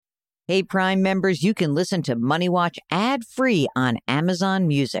Hey, Prime members, you can listen to Money Watch ad-free on Amazon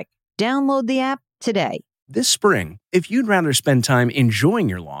Music. Download the app today. This spring, if you'd rather spend time enjoying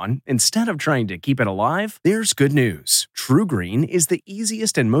your lawn instead of trying to keep it alive, there's good news. True Green is the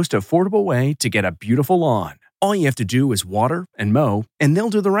easiest and most affordable way to get a beautiful lawn. All you have to do is water and mow, and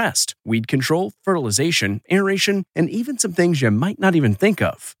they'll do the rest. Weed control, fertilization, aeration, and even some things you might not even think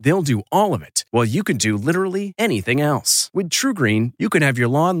of. They'll do all of it, while you can do literally anything else. With True Green, you can have your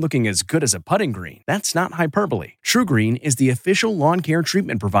lawn looking as good as a putting green. That's not hyperbole. True Green is the official lawn care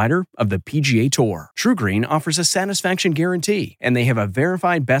treatment provider of the PGA Tour. True Green offers a satisfaction guarantee, and they have a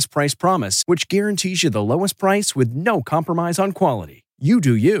verified best price promise, which guarantees you the lowest price with no compromise on quality. You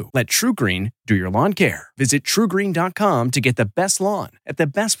do you. Let True Green do your lawn care. Visit truegreen.com to get the best lawn at the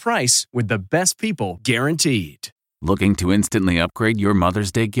best price with the best people guaranteed. Looking to instantly upgrade your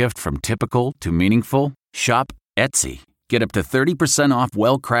Mother's Day gift from typical to meaningful? Shop Etsy. Get up to 30% off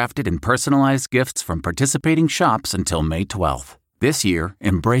well-crafted and personalized gifts from participating shops until May 12th. This year,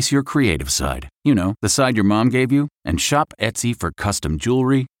 embrace your creative side. You know, the side your mom gave you. And shop Etsy for custom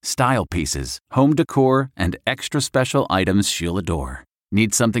jewelry, style pieces, home decor, and extra special items she'll adore.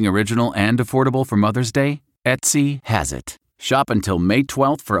 Need something original and affordable for Mother's Day? Etsy has it. Shop until May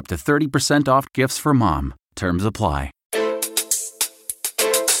 12th for up to 30% off gifts for mom. Terms apply.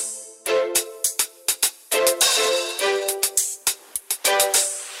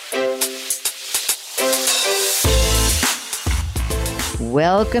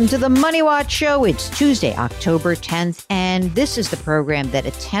 Welcome to the Money Watch Show. It's Tuesday, October 10th, and this is the program that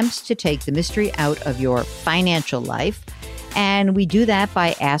attempts to take the mystery out of your financial life. And we do that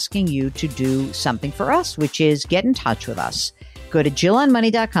by asking you to do something for us, which is get in touch with us. Go to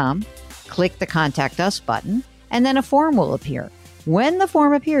JillOnMoney.com, click the Contact Us button, and then a form will appear. When the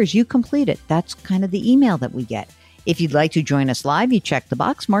form appears, you complete it. That's kind of the email that we get. If you'd like to join us live, you check the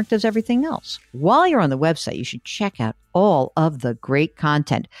box. Mark does everything else. While you're on the website, you should check out all of the great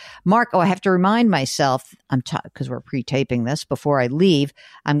content. Mark, I have to remind myself, because we're pre-taping this before I leave,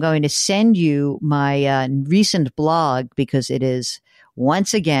 I'm going to send you my recent blog because it is,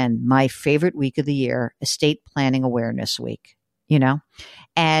 once again, my favorite week of the year, Estate Planning Awareness Week, you know?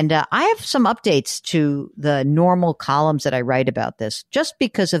 And I have some updates to the normal columns that I write about this, just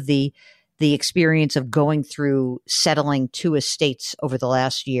because of the experience of going through settling 2 estates over the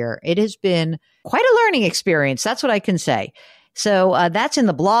last year. It has been quite a learning experience. That's what I can say. So that's in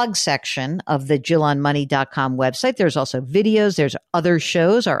the blog section of the JillOnMoney.com website. There's also videos. There's other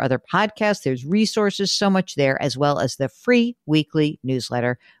shows, our other podcasts. There's resources, so much there, as well as the free weekly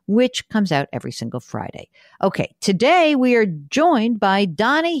newsletter, which comes out every single Friday. Okay, today we are joined by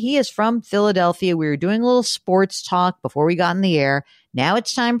Donnie. He is from Philadelphia. We were doing a little sports talk before we got in the air. Now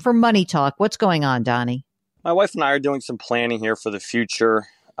it's time for money talk. What's going on, Donnie? My wife and I are doing some planning here for the future.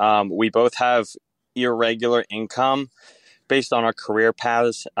 We both have irregular income. Based on our career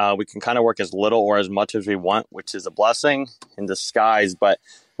paths, we can kind of work as little or as much as we want, which is a blessing in disguise. But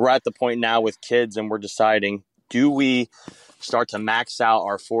we're at the point now with kids and we're deciding, do we start to max out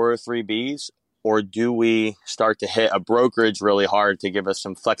our 403Bs or do we start to hit a brokerage really hard to give us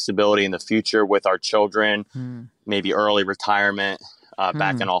some flexibility in the future with our children, maybe early retirement,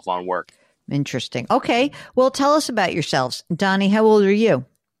 backing off on work? Interesting. Okay. Well, tell us about yourselves. Donnie, how old are you?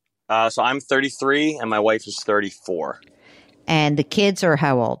 So I'm 33 and my wife is 34. And the kids are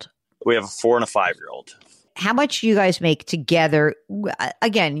how old? We have a 4 and a 5-year-old. How much do you guys make together?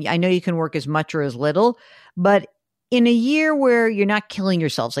 Again, I know you can work as much or as little, but in a year where you're not killing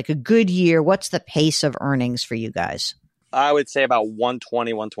yourselves, like a good year, what's the pace of earnings for you guys? I would say about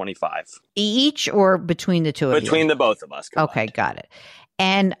 120, 125. Each or between the two of you? Between the both of us. Combined. Okay, got it.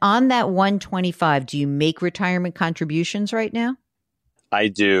 And on that 125, do you make retirement contributions right now? I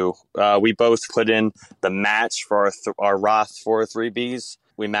do. We both put in the match for our Roth 403Bs.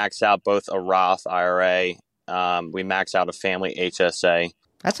 We max out both a Roth IRA. We max out a family HSA.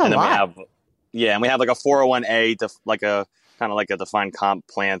 That's a lot. And we have like a 401A to like a kind of like a defined comp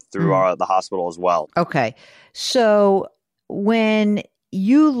plan through the hospital as well. Okay. So when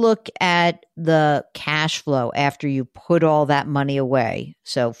you look at the cash flow after you put all that money away,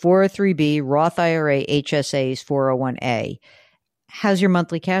 so 403B, Roth IRA, HSAs, 401A, how's your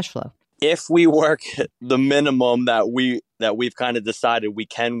monthly cash flow? If we work the minimum that we've kind of decided we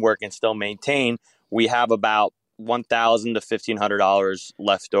can work and still maintain, we have about $1,000 to $1,500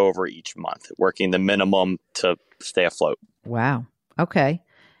 left over each month, working the minimum to stay afloat. Wow. Okay.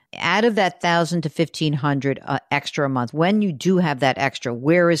 Out of that $1,000 to $1,500 extra a month, when you do have that extra,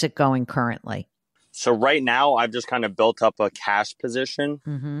 where is it going currently? So right now, I've just kind of built up a cash position.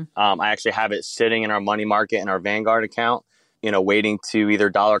 I actually have it sitting in our money market in our Vanguard account. waiting to either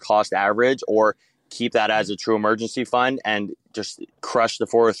dollar cost average or keep that as a true emergency fund and just crush the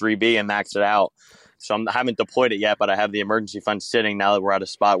 403B and max it out. So I haven't deployed it yet, but I have the emergency fund sitting now that we're at a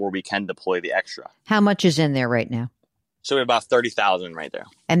spot where we can deploy the extra. How much is in there right now? So we have about 30,000 right there.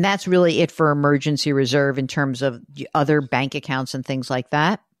 And that's really it for emergency reserve in terms of other bank accounts and things like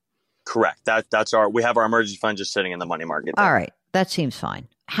that? Correct. We have our emergency fund just sitting in the money market there. All right. That seems fine.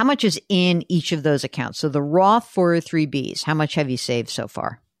 How much is in each of those accounts? So the Roth 403Bs, how much have you saved so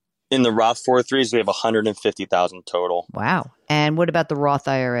far? In the Roth 403s, we have 150,000 total. Wow. And what about the Roth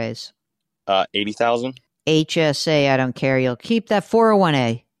IRAs? 80,000. HSA, I don't care. You'll keep that.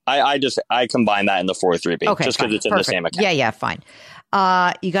 401A. I combine that in the 403B. Okay, just because it's in the same account. Yeah, fine.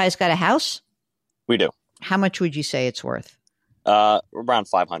 You guys got a house? We do. How much would you say it's worth? Around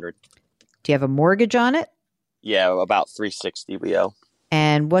 500. Do you have a mortgage on it? Yeah, about 360 we owe.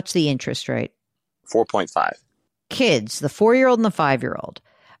 And what's the interest rate? 4.5. Kids, the 4-year-old and the 5-year-old.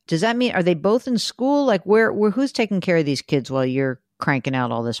 Does that mean, are they both in school? Like who's taking care of these kids while you're cranking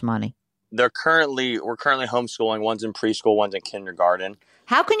out all this money? We're currently homeschooling. One's in preschool, one's in kindergarten.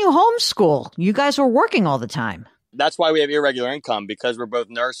 How can you homeschool? You guys are working all the time. That's why we have irregular income, because we're both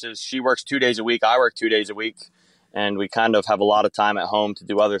nurses. She works 2 days a week. I work 2 days a week. And we kind of have a lot of time at home to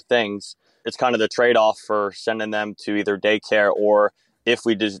do other things. It's kind of the trade-off for sending them to either daycare, or if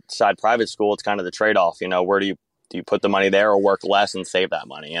we decide private school, it's kind of the trade-off. Where do you put the money there, or work less and save that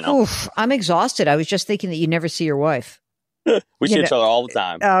money? Oof, I'm exhausted. I was just thinking that you never see your wife. We see each other all the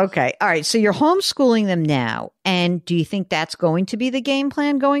time. Okay. All right. So you're homeschooling them now. And do you think that's going to be the game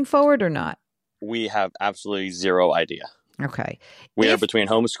plan going forward or not? We have absolutely zero idea. Okay. We are between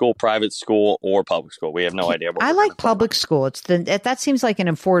homeschool, private school, or public school. We have no idea. I like public school. That seems like an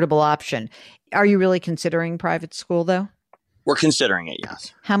affordable option. Are you really considering private school, though? We're considering it,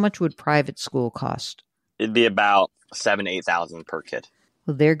 yes. How much would private school cost? It'd be about $7,000 to $8,000 per kid.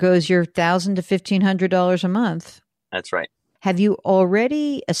 Well, there goes your $1,000 to $1,500 a month. That's right. Have you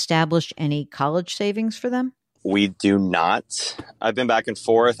already established any college savings for them? We do not. I've been back and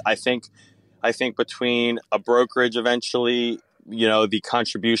forth. I think between a brokerage eventually, the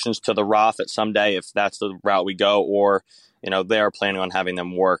contributions to the Roth at someday, if that's the route we go, or, they are planning on having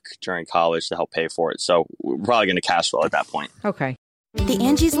them work during college to help pay for it. So we're probably going to cash flow at that point. Okay. The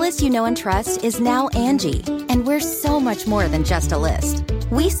Angie's List you know and trust is now Angie, and we're so much more than just a list.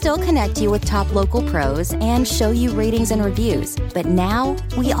 We still connect you with top local pros and show you ratings and reviews, but now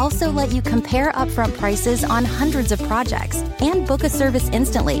we also let you compare upfront prices on hundreds of projects and book a service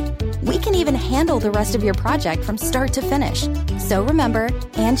instantly. We can even handle the rest of your project from start to finish. So remember,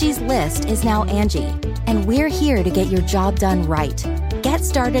 Angie's List is now Angie, and we're here to get your job done right. Get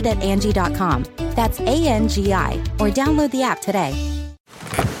started at Angie.com. That's ANGI, or download the app today.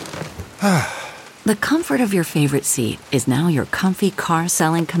 The comfort of your favorite seat is now your comfy car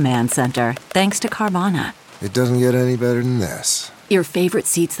selling command center, thanks to Carvana. It doesn't get any better than this. Your favorite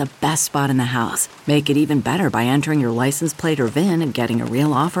seat's the best spot in the house. Make it even better by entering your license plate or VIN and getting a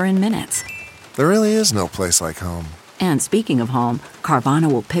real offer in minutes. There really is no place like home. And speaking of home,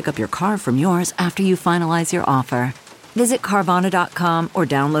 Carvana will pick up your car from yours after you finalize your offer. Visit Carvana.com or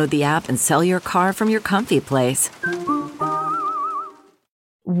download the app and sell your car from your comfy place.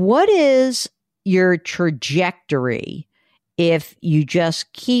 What is your trajectory if you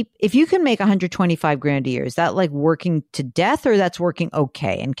can make 125 grand a year? Is that like working to death, or that's working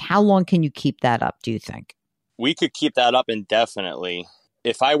okay? And how long can you keep that up, do you think? We could keep that up indefinitely.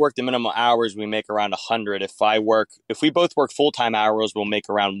 If I work the minimum hours, we make around 100. If we both work full-time hours, we'll make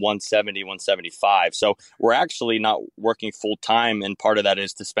around 170, 175. So we're actually not working full-time. And part of that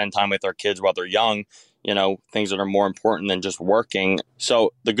is to spend time with our kids while they're young, things that are more important than just working.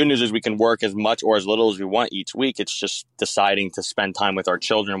 So the good news is we can work as much or as little as we want each week. It's just deciding to spend time with our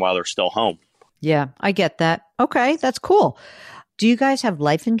children while they're still home. Yeah, I get that. Okay, that's cool. Do you guys have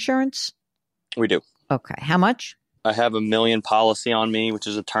life insurance? We do. Okay. How much? I have $1 million policy on me, which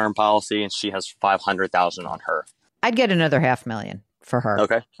is a term policy, and she has 500,000 on her. I'd get another $500,000 for her.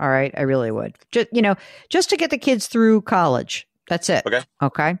 Okay. All right. I really would. Just to get the kids through college. That's it. Okay.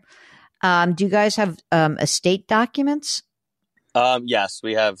 Okay. Do you guys have estate documents? Yes,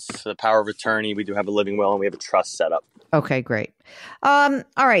 we have the power of attorney. We do have a living will, and we have a trust set up. Okay, great. All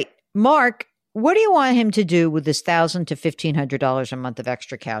right, Mark, what do you want him to do with this $1,000 to $1,500 a month of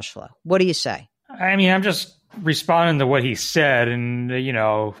extra cash flow? What do you say? I mean, I'm just responding to what he said, and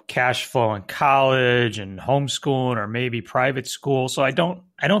cash flow in college and homeschooling or maybe private school. So I don't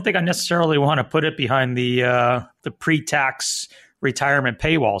think I necessarily want to put it behind the pre-tax retirement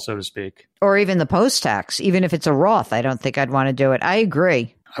paywall, so to speak. Or even the post-tax, even if it's a Roth. I don't think I'd want to do it. I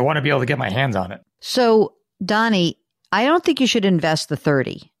agree. I want to be able to get my hands on it. So, Donnie, I don't think you should invest the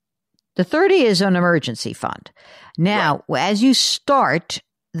 30. The 30 is an emergency fund. Now, as you start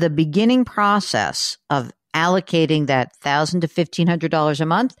the beginning process of allocating that $1,000 to $1,500 a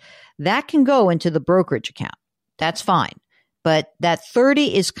month, that can go into the brokerage account. That's fine. But that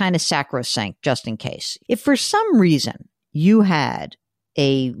 30 is kind of sacrosanct just in case. If for some reason you had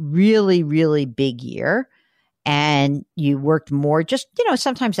a really, really big year and you worked more, just,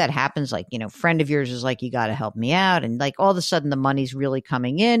 sometimes that happens. Like, friend of yours is like, you got to help me out. And like all of a sudden the money's really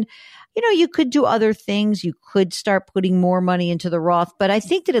coming in. You could do other things. You could start putting more money into the Roth. But I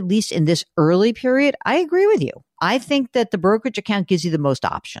think that at least in this early period, I agree with you. I think that the brokerage account gives you the most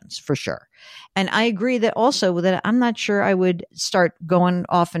options for sure. And I agree that also that I'm not sure I would start going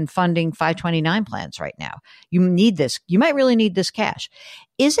off and funding 529 plans right now. You need this. You might really need this cash.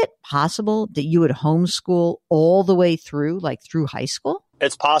 Is it possible that you would homeschool all the way through, like through high school?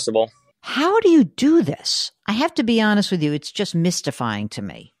 It's possible. How do you do this? I have to be honest with you. It's just mystifying to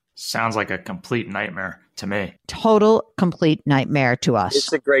me. Sounds like a complete nightmare to me. Total, complete nightmare to us.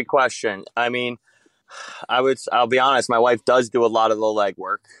 It's a great question. I mean, I'll be honest, my wife does do a lot of the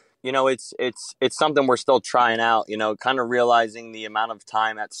legwork. It's something we're still trying out, kind of realizing the amount of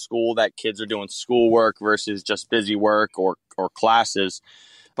time at school that kids are doing schoolwork versus just busy work or classes.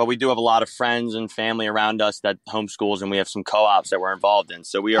 But we do have a lot of friends and family around us that homeschools, and we have some co-ops that we're involved in.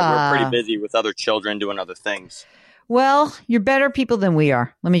 So we're pretty busy with other children doing other things. Well, you're better people than we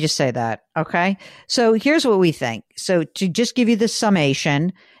are. Let me just say that. Okay. So here's what we think. So to just give you the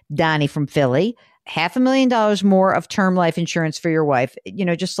summation, Donnie from Philly, $500,000 more of term life insurance for your wife,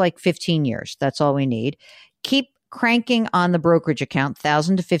 just like 15 years. That's all we need. Keep cranking on the brokerage account.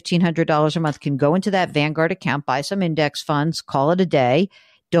 $1,000 to $1,500 a month can go into that Vanguard account, buy some index funds, call it a day.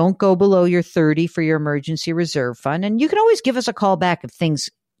 Don't go below your 30 for your emergency reserve fund. And you can always give us a call back if things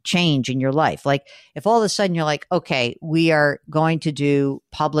change in your life. Like if all of a sudden you're like, okay, we are going to do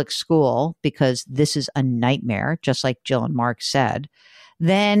public school because this is a nightmare, just like Jill and Mark said,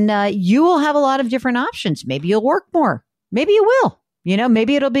 then you will have a lot of different options. Maybe you'll work more. Maybe you will.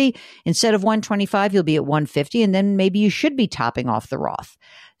 Maybe it'll be instead of 125, you'll be at 150. And then maybe you should be topping off the Roth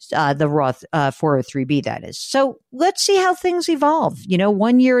 403B, that is. So let's see how things evolve,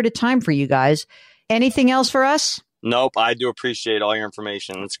 1 year at a time for you guys. Anything else for us? Nope. I do appreciate all your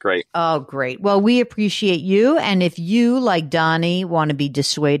information. That's great. Oh, great. Well, we appreciate you. And if you, like Donnie, want to be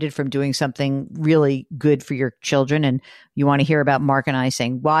dissuaded from doing something really good for your children and you want to hear about Mark and I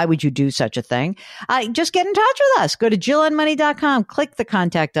saying, why would you do such a thing? Just get in touch with us. Go to JillOnMoney.com, click the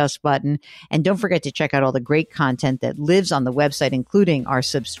Contact Us button, and don't forget to check out all the great content that lives on the website, including our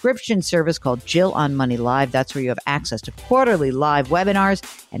subscription service called Jill on Money Live. That's where you have access to quarterly live webinars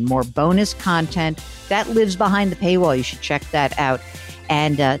and more bonus content. That lives behind the paywall. You should check that out.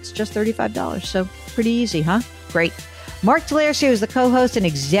 And it's just $35. So pretty easy, huh? Great. Mark Delarcio is the co-host and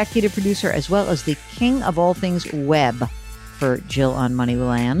executive producer, as well as the king of all things web for Jill on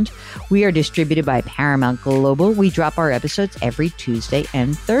Moneyland. We are distributed by Paramount Global. We drop our episodes every Tuesday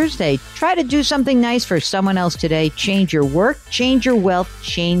and Thursday. Try to do something nice for someone else today. Change your work, change your wealth,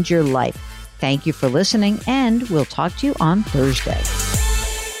 change your life. Thank you for listening, and we'll talk to you on Thursday.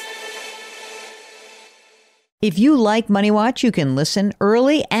 If you like Money Watch, you can listen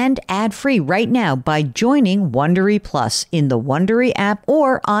early and ad-free right now by joining Wondery Plus in the Wondery app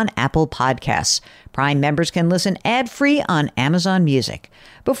or on Apple Podcasts. Prime members can listen ad-free on Amazon Music.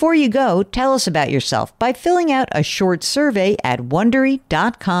 Before you go, tell us about yourself by filling out a short survey at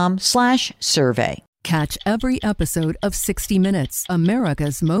Wondery.com/survey. Catch every episode of 60 Minutes,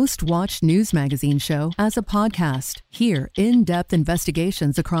 America's most watched news magazine show, as a podcast. Hear in-depth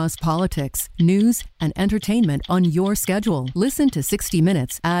investigations across politics, news, and entertainment on your schedule. Listen to 60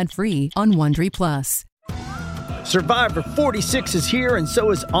 Minutes ad-free on Wondery Plus. Survivor 46 is here, and so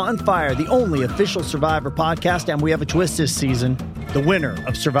is On Fire, the only official Survivor podcast, and we have a twist this season. The winner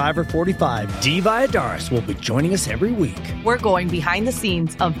of Survivor 45, Dee Valladares, will be joining us every week. We're going behind the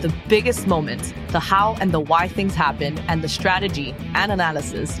scenes of the biggest moments, the how and the why things happen, and the strategy and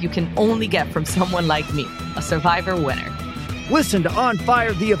analysis you can only get from someone like me, a Survivor winner. Listen to On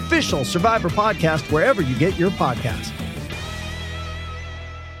Fire, the official Survivor podcast, wherever you get your podcasts.